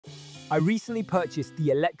I recently purchased the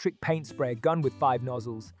electric paint sprayer gun with 5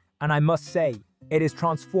 nozzles, and I must say, it has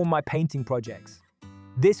transformed my painting projects.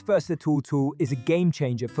 This versatile tool is a game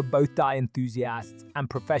changer for both dye enthusiasts and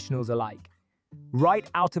professionals alike. Right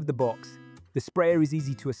out of the box, the sprayer is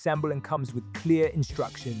easy to assemble and comes with clear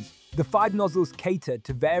instructions. The 5 nozzles cater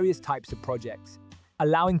to various types of projects,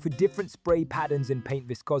 allowing for different spray patterns and paint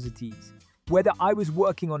viscosities. Whether I was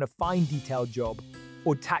working on a fine detail job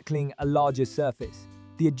or tackling a larger surface,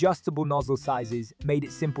 the adjustable nozzle sizes made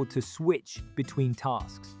it simple to switch between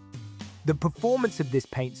tasks. The performance of this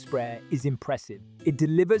paint sprayer is impressive. It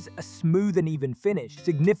delivers a smooth and even finish,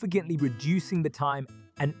 significantly reducing the time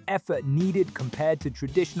and effort needed compared to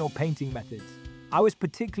traditional painting methods. I was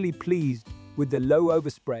particularly pleased with the low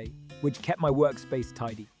overspray, which kept my workspace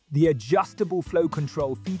tidy. The adjustable flow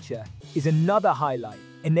control feature is another highlight,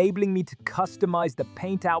 enabling me to customize the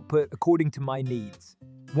paint output according to my needs.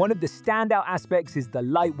 One of the standout aspects is the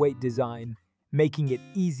lightweight design, making it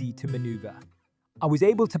easy to maneuver. I was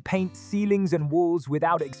able to paint ceilings and walls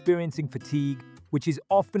without experiencing fatigue, which is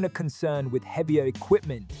often a concern with heavier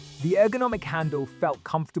equipment. The ergonomic handle felt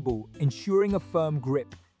comfortable, ensuring a firm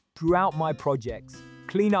grip throughout my projects.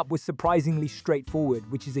 Cleanup was surprisingly straightforward,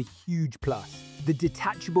 which is a huge plus. The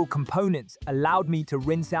detachable components allowed me to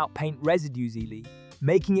rinse out paint residues easily,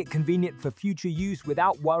 making it convenient for future use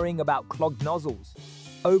without worrying about clogged nozzles.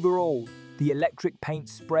 Overall, the electric paint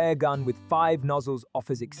sprayer gun with 5 nozzles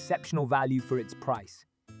offers exceptional value for its price.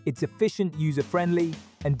 It's efficient, user-friendly,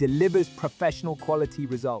 and delivers professional quality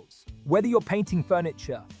results. Whether you're painting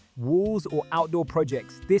furniture, walls, or outdoor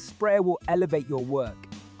projects, this sprayer will elevate your work.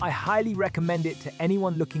 I highly recommend it to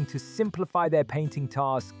anyone looking to simplify their painting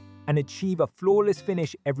tasks and achieve a flawless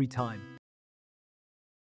finish every time.